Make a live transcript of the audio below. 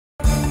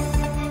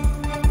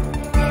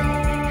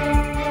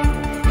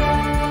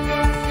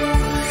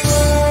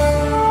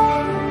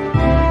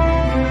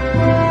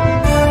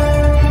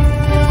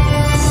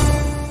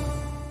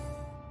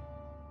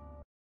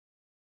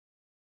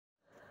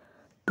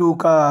Two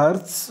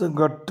cars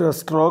got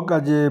struck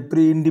as a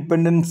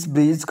pre-independence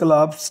bridge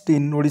collapsed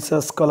in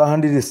Odisha's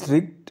Kalahandi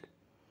district.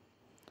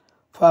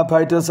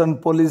 Firefighters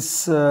and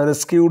police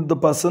rescued the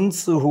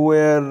persons who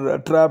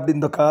were trapped in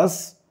the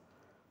cars.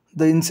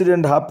 The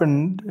incident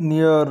happened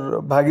near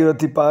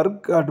Bhagirathi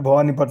Park at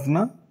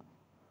Bhawanipatna.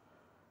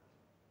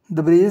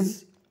 The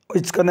bridge,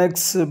 which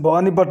connects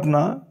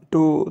Bhawanipatna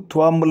to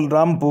Thwambal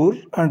Rampur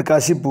and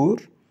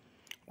Kashipur,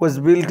 was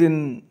built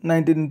in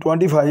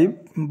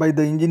 1925 by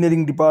the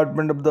engineering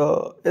department of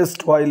the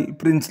erstwhile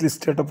princely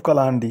state of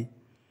Kalahandi.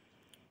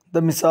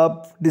 The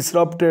mishap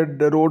disrupted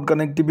the road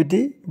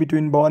connectivity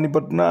between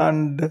Bhawanipatna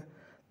and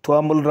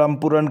Thwambal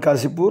Rampur and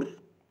Kashipur.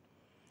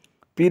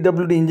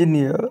 PWD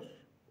engineer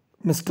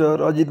Mr.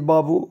 Ajit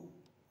Babu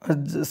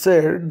has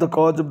said the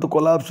cause of the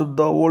collapse of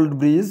the old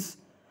bridge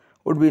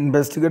would be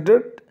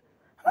investigated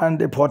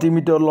and a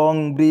 40-meter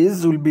long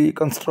bridge will be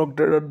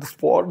constructed at the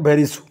spot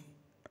very soon.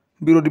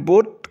 Bureau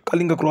Report,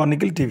 Kalinga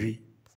Chronicle TV.